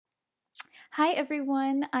Hi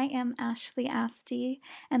everyone, I am Ashley Asti,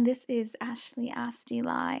 and this is Ashley Asti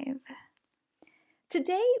Live.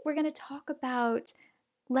 Today we're going to talk about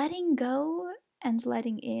letting go and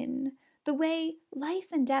letting in, the way life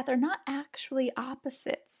and death are not actually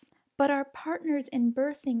opposites, but are partners in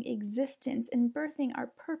birthing existence, in birthing our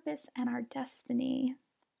purpose and our destiny.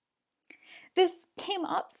 This came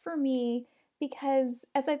up for me because,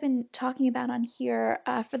 as I've been talking about on here,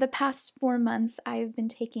 for the past 4 months, I've been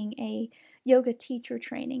taking a yoga teacher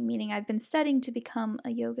training, meaning I've been studying to become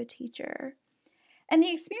a yoga teacher. And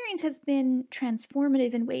the experience has been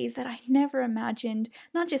transformative in ways that I never imagined,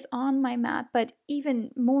 not just on my mat, but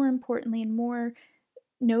even more importantly and more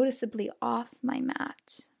noticeably off my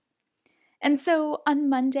mat. And so on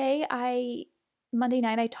Monday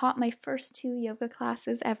night, I taught my first 2 yoga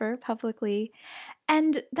classes ever publicly.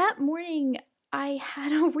 And that morning, I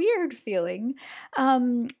had a weird feeling.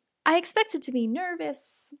 I expected to be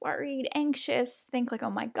nervous, worried, anxious, think like,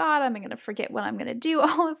 oh my God, am I going to forget what I'm going to do?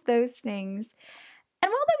 All of those things. And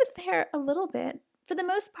while I was there a little bit, for the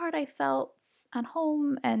most part, I felt at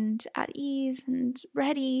home and at ease and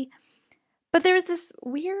ready. But there was this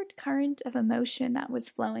weird current of emotion that was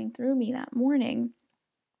flowing through me that morning.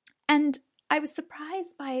 And I was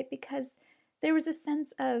surprised by it because there was a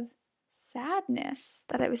sense of sadness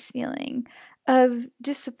that I was feeling, of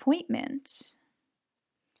disappointment.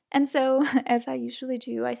 And so, as I usually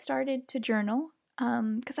do, I started to journal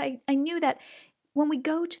because I knew that when we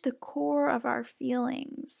go to the core of our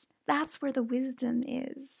feelings, that's where the wisdom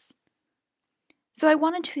is. So I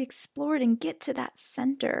wanted to explore it and get to that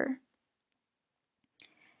center.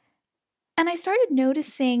 And I started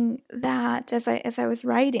noticing that as I was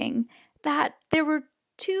writing, that there were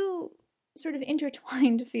 2 sort of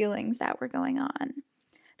intertwined feelings that were going on.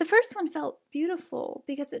 The first one felt beautiful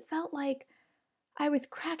because it felt like I was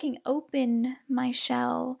cracking open my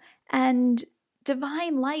shell and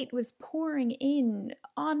divine light was pouring in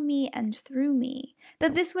on me and through me.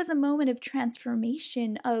 That this was a moment of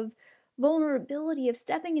transformation, of vulnerability, of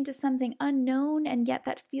stepping into something unknown and yet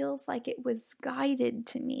that feels like it was guided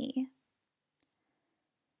to me.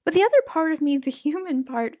 But the other part of me, the human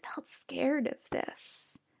part, felt scared of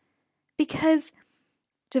this. Because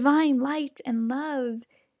divine light and love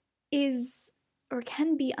is or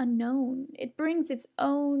can be unknown. It brings its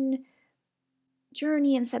own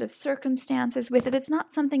journey and set of circumstances with it. It's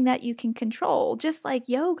not something that you can control. Just like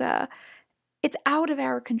yoga, it's out of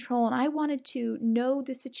our control. And I wanted to know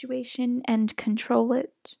the situation and control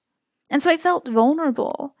it. And so I felt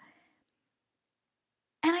vulnerable.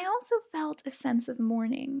 And I also felt a sense of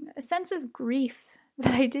mourning, a sense of grief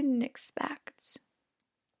that I didn't expect.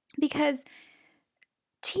 Because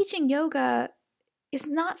teaching yoga is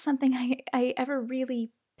not something I ever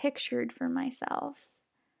really pictured for myself.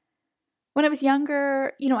 When I was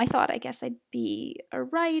younger, I thought I guess I'd be a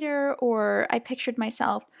writer, or I pictured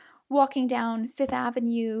myself walking down Fifth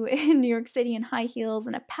Avenue in New York City in high heels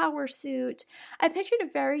and a power suit. I pictured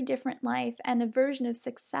a very different life and a version of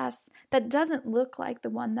success that doesn't look like the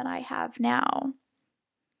one that I have now.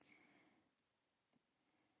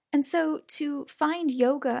 And so to find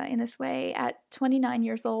yoga in this way at 29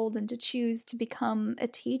 years old and to choose to become a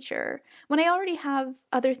teacher, when I already have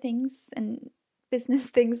other things and business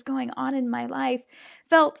things going on in my life,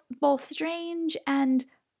 felt both strange and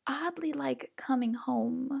oddly like coming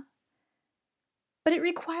home. But it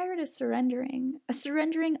required a surrendering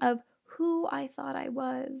of who I thought I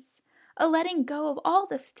was, a letting go of all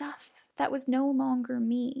the stuff that was no longer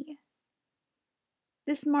me.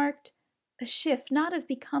 This marked a shift, not of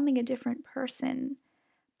becoming a different person,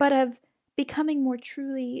 but of becoming more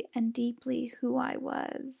truly and deeply who I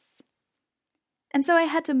was. And so I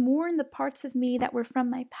had to mourn the parts of me that were from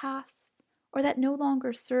my past or that no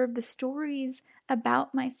longer served the stories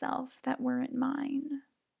about myself that weren't mine.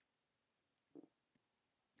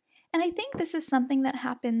 And I think this is something that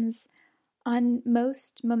happens on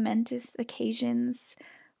most momentous occasions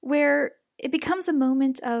where it becomes a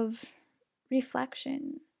moment of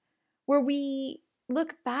reflection, where we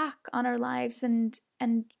look back on our lives and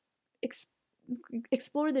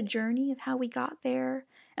explore the journey of how we got there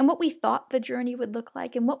and what we thought the journey would look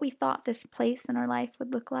like and what we thought this place in our life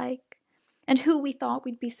would look like and who we thought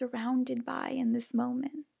we'd be surrounded by in this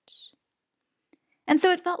moment. And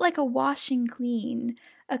so it felt like a washing clean,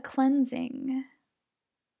 a cleansing,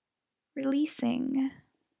 releasing.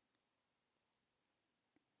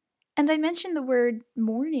 And I mentioned the word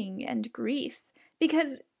mourning and grief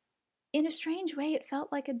because in a strange way it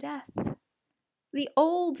felt like a death. The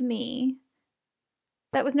old me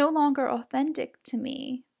that was no longer authentic to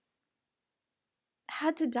me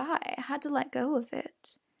had to die. I had to let go of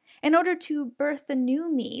it. in order to birth the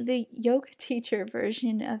new me, the yoga teacher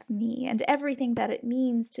version of me, and everything that it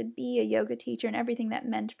means to be a yoga teacher and everything that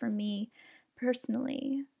meant for me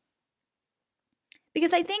personally.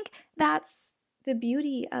 Because I think that's the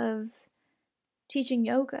beauty of teaching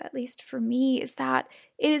yoga, at least for me, is that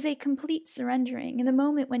it is a complete surrendering. In the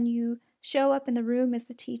moment when you show up in the room as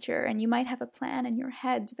the teacher and you might have a plan in your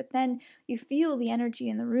head, but then you feel the energy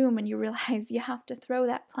in the room and you realize you have to throw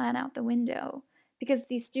that plan out the window because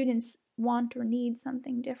these students want or need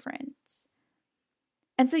something different.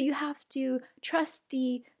 And so you have to trust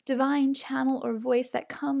the divine channel or voice that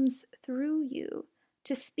comes through you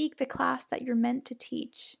to speak the class that you're meant to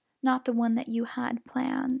teach, not the one that you had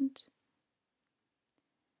planned.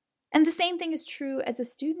 And the same thing is true as a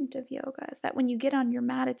student of yoga, is that when you get on your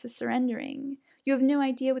mat, it's a surrendering. You have no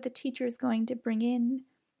idea what the teacher is going to bring in,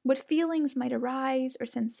 what feelings might arise or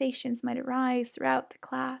sensations might arise throughout the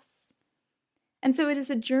class. And so it is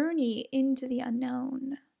a journey into the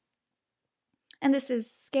unknown. And this is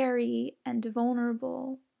scary and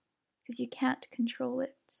vulnerable because you can't control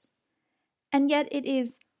it. And yet it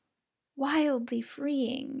is wildly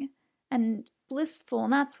freeing and blissful,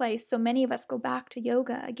 and that's why so many of us go back to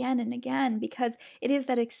yoga again and again, because it is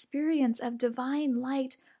that experience of divine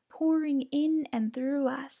light pouring in and through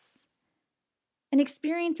us, an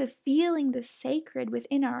experience of feeling the sacred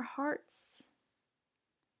within our hearts.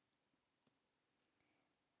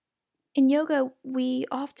 In yoga, we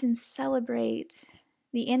often celebrate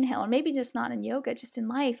the inhale, or maybe just not in yoga, just in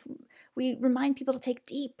life. We remind people to take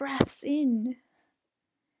deep breaths in,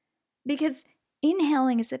 because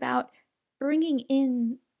inhaling is about bringing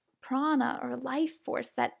in prana or life force,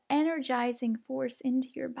 that energizing force into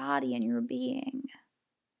your body and your being.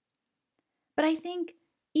 But I think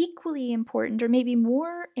equally important, or maybe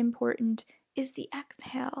more important, is the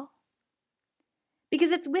exhale. Because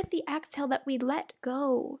it's with the exhale that we let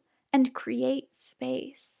go and create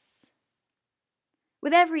space.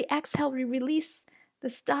 With every exhale, we release the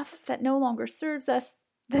stuff that no longer serves us,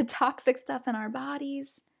 the toxic stuff in our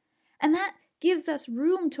bodies, and that gives us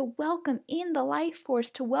room to welcome in the life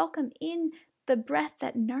force, to welcome in the breath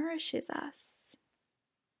that nourishes us.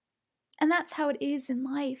 And that's how it is in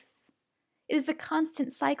life. It is a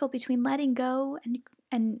constant cycle between letting go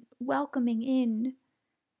and welcoming in.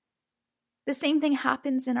 The same thing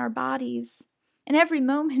happens in our bodies. In every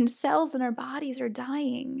moment, cells in our bodies are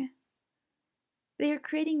dying. They are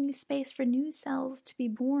creating new space for new cells to be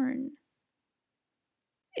born.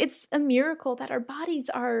 It's a miracle that our bodies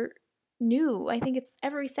are new. I think it's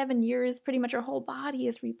every 7 years, pretty much our whole body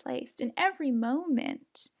is replaced. In every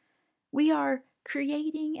moment, we are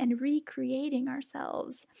creating and recreating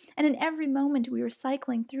ourselves. And in every moment, we are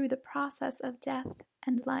cycling through the process of death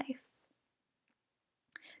and life.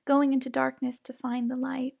 Going into darkness to find the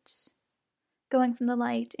light. Going from the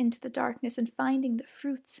light into the darkness and finding the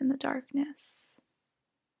fruits in the darkness.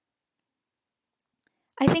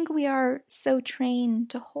 I think we are so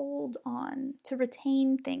trained to hold on, to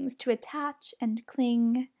retain things, to attach and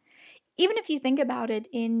cling. Even if you think about it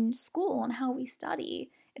in school and how we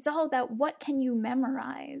study, it's all about what can you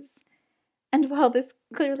memorize. And while this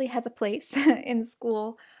clearly has a place in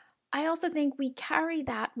school, I also think we carry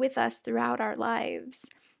that with us throughout our lives.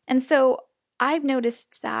 And so I've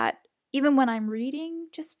noticed that even when I'm reading,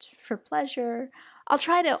 just for pleasure, I'll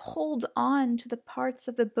try to hold on to the parts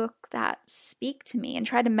of the book that speak to me and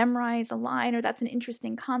try to memorize a line, or that's an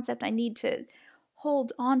interesting concept. I need to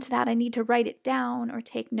hold on to that. I need to write it down or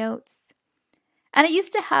take notes. And I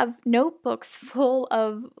used to have notebooks full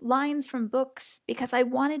of lines from books because I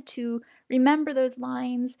wanted to remember those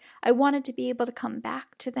lines. I wanted to be able to come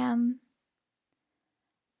back to them.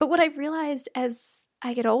 But what I've realized as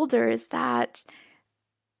I get older is that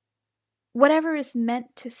whatever is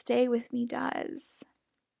meant to stay with me does.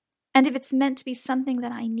 And if it's meant to be something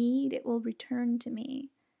that I need, it will return to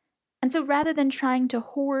me. And so rather than trying to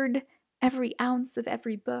hoard every ounce of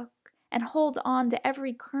every book and hold on to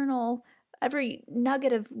every kernel, every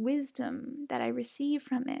nugget of wisdom that I receive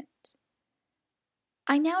from it,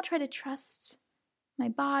 I now try to trust my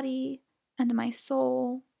body and my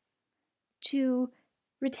soul to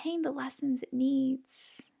retain the lessons it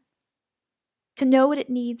needs, to know what it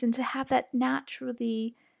needs, and to have that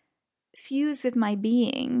naturally fuse with my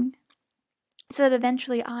being so that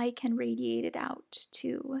eventually I can radiate it out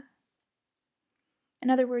too. In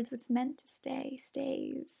other words, what's meant to stay,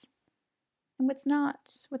 stays. And what's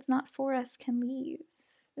not for us can leave.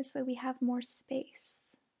 This way we have more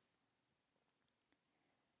space.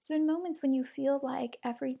 So in moments when you feel like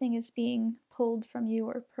everything is being pulled from you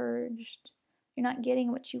or purged, you're not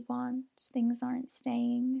getting what you want, things aren't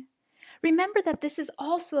staying, remember that this is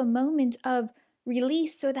also a moment of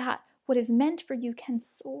release so that what is meant for you can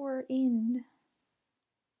soar in.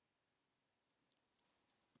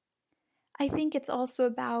 I think it's also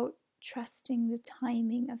about trusting the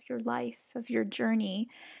timing of your life, of your journey.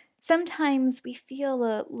 Sometimes we feel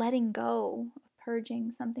a letting go, a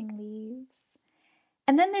purging, something leaves.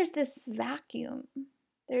 And then there's this vacuum.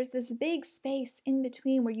 There's this big space in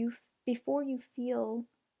between where before you feel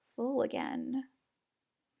full again.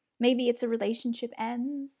 Maybe it's a relationship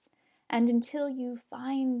ends, and until you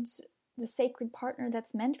find the sacred partner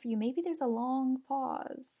that's meant for you, maybe there's a long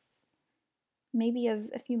pause. Maybe of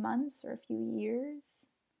a few months or a few years.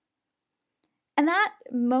 And that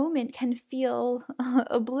moment can feel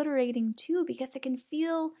obliterating too, because it can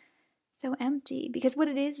feel so empty. Because what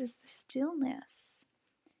it is the stillness.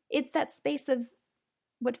 It's that space of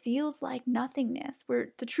what feels like nothingness, where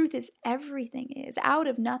the truth is everything is, out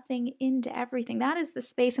of nothing into everything. That is the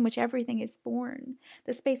space in which everything is born.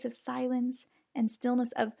 The space of silence and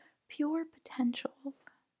stillness, of pure potential.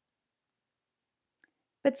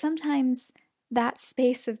 But sometimes that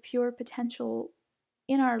space of pure potential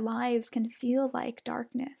in our lives can feel like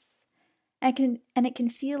darkness. And it can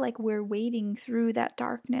feel like we're wading through that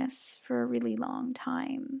darkness for a really long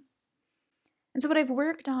time. And so what I've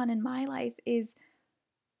worked on in my life is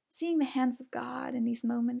seeing the hands of God in these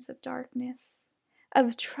moments of darkness,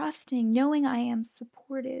 of trusting, knowing I am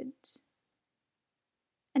supported,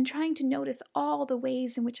 and trying to notice all the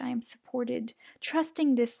ways in which I am supported,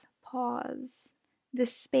 trusting this pause,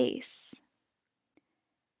 this space.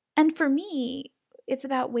 And for me, it's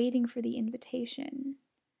about waiting for the invitation.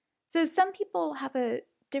 So some people have a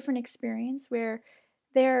different experience where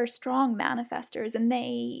they're strong manifestors and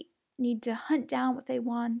they need to hunt down what they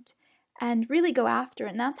want and really go after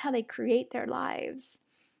it, and that's how they create their lives.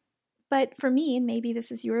 But for me, and maybe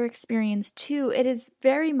this is your experience too, it has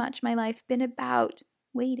very much my life been about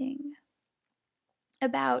waiting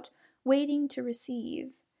to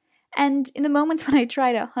receive. And in the moments when I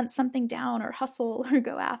try to hunt something down or hustle or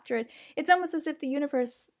go after it, it's almost as if the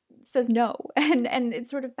universe says no, and it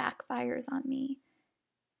sort of backfires on me.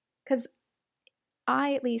 Because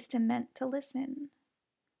I at least am meant to listen,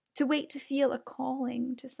 to wait to feel a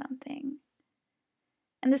calling to something.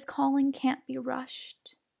 And this calling can't be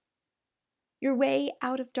rushed. Your way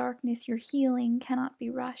out of darkness, your healing cannot be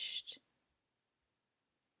rushed.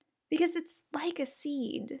 Because it's like a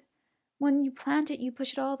seed. When you plant it, you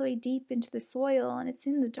push it all the way deep into the soil, and it's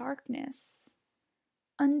in the darkness,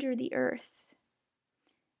 under the earth.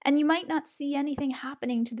 And you might not see anything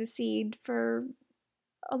happening to the seed for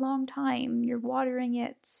a long time. You're watering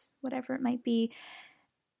it, whatever it might be,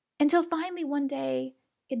 until finally one day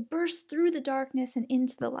it bursts through the darkness and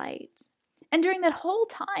into the light. And during that whole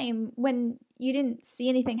time, when you didn't see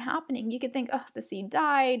anything happening, you could think, oh, the seed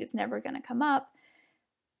died, it's never going to come up.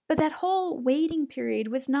 But that whole waiting period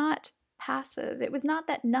was not passive. It was not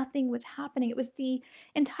that nothing was happening. It was the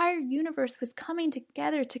entire universe was coming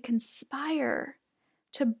together to conspire,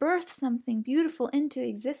 to birth something beautiful into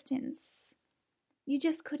existence. You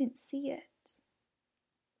just couldn't see it.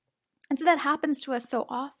 And so that happens to us so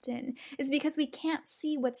often, is because we can't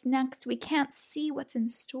see what's next. We can't see what's in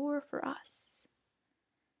store for us,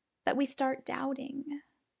 that we start doubting.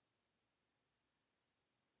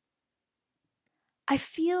 I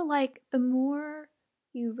feel like the more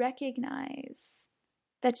you recognize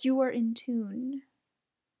that you are in tune,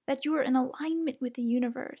 that you are in alignment with the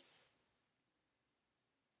universe,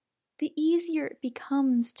 the easier it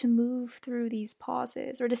becomes to move through these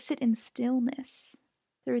pauses, or to sit in stillness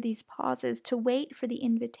through these pauses, to wait for the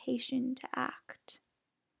invitation to act.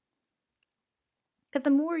 Because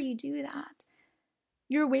the more you do that,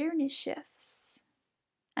 your awareness shifts.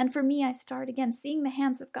 And for me, I start again seeing the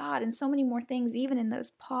hands of God and so many more things, even in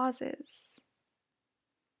those pauses.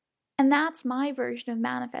 And that's my version of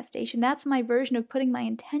manifestation. That's my version of putting my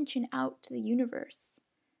intention out to the universe.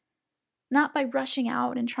 Not by rushing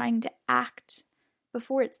out and trying to act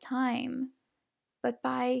before it's time, but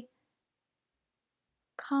by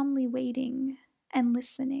calmly waiting and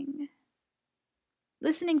listening.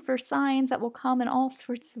 Listening for signs that will come in all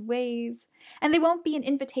sorts of ways. And they won't be an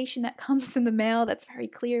invitation that comes in the mail that's very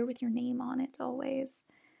clear with your name on it always.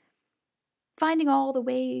 Finding all the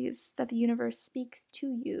ways that the universe speaks to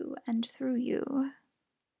you and through you.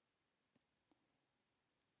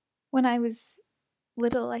 When I was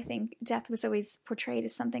little, I think death was always portrayed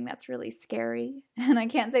as something that's really scary. And I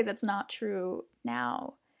can't say that's not true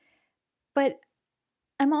now. But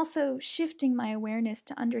I'm also shifting my awareness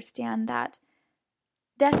to understand that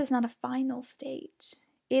death is not a final state.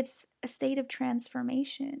 It's a state of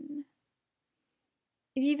transformation.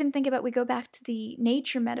 If you even think about, we go back to the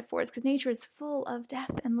nature metaphors, because nature is full of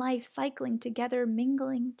death and life cycling together,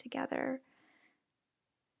 mingling together.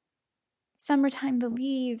 Summertime, the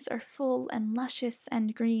leaves are full and luscious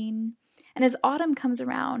and green. And as autumn comes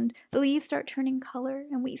around, the leaves start turning color,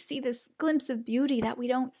 and we see this glimpse of beauty that we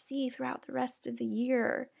don't see throughout the rest of the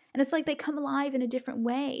year. And it's like they come alive in a different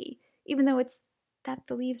way, even though it's that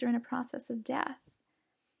the leaves are in a process of death.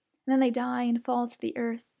 And then they die and fall to the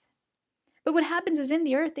earth. But what happens is, in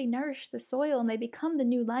the earth, they nourish the soil, and they become the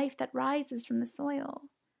new life that rises from the soil.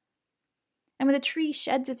 And when the tree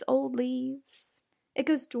sheds its old leaves, it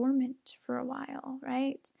goes dormant for a while,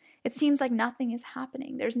 right? It seems like nothing is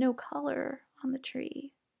happening. There's no color on the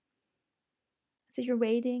tree. So you're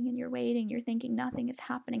waiting and you're thinking nothing is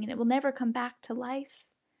happening, and it will never come back to life.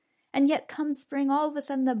 And yet come spring, all of a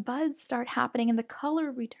sudden the buds start happening and the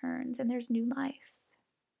color returns and there's new life.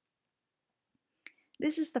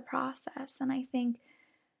 This is the process, and I think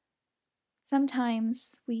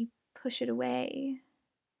sometimes we push it away.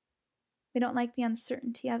 We don't like the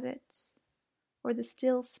uncertainty of it or the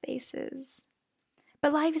still spaces.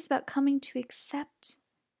 But life is about coming to accept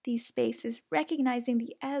these spaces, recognizing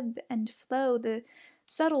the ebb and flow, the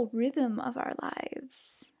subtle rhythm of our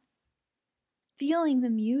lives, feeling the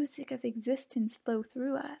music of existence flow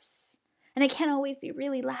through us. And it can't always be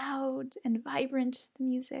really loud and vibrant, the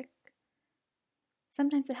music.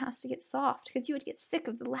 Sometimes it has to get soft, because you would get sick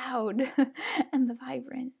of the loud and the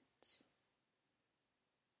vibrant.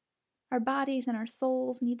 Our bodies and our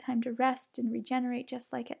souls need time to rest and regenerate,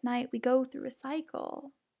 just like at night we go through a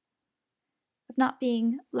cycle of not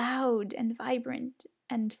being loud and vibrant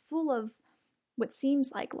and full of what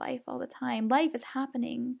seems like life all the time. Life is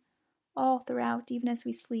happening all throughout, even as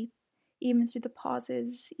we sleep, even through the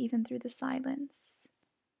pauses, even through the silence.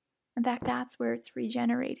 In fact, that's where it's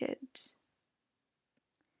regenerated.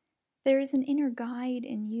 There is an inner guide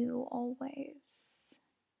in you always.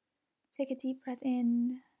 Take a deep breath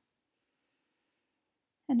in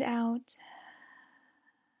and out,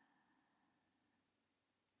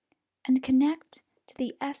 and connect to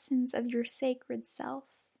the essence of your sacred self,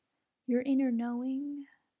 your inner knowing.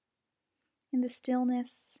 In the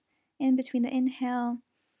stillness, in between the inhale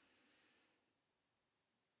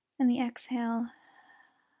and the exhale,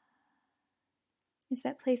 is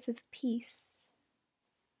that place of peace,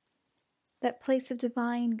 that place of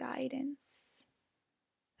divine guidance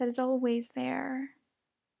that is always there.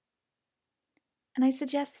 And I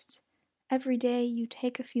suggest every day you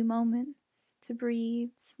take a few moments to breathe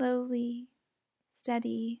slowly,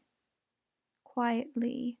 steady,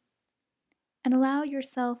 quietly, and allow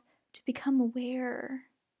yourself to become aware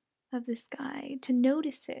of this guide, to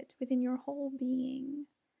notice it within your whole being,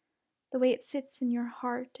 the way it sits in your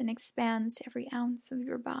heart and expands to every ounce of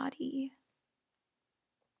your body.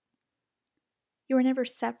 You are never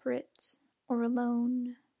separate or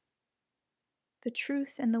alone. The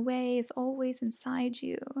truth and the way is always inside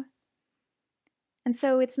you. And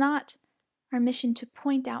so it's not our mission to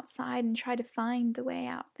point outside and try to find the way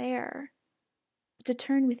out there, but to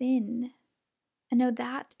turn within and know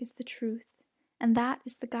that is the truth, and that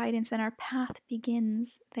is the guidance, and our path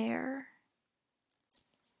begins there.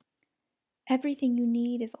 Everything you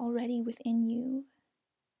need is already within you.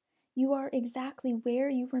 You are exactly where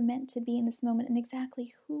you were meant to be in this moment, and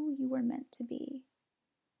exactly who you were meant to be.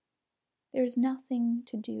 There's nothing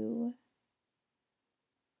to do.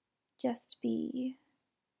 Just be.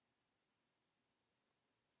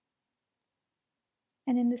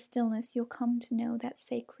 And in the stillness, you'll come to know that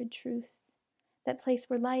sacred truth, that place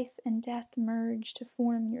where life and death merge to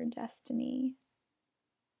form your destiny.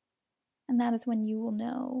 And that is when you will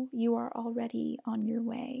know you are already on your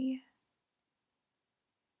way.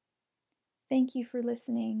 Thank you for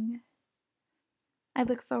listening. I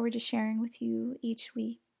look forward to sharing with you each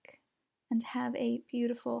week, and have a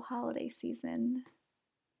beautiful holiday season.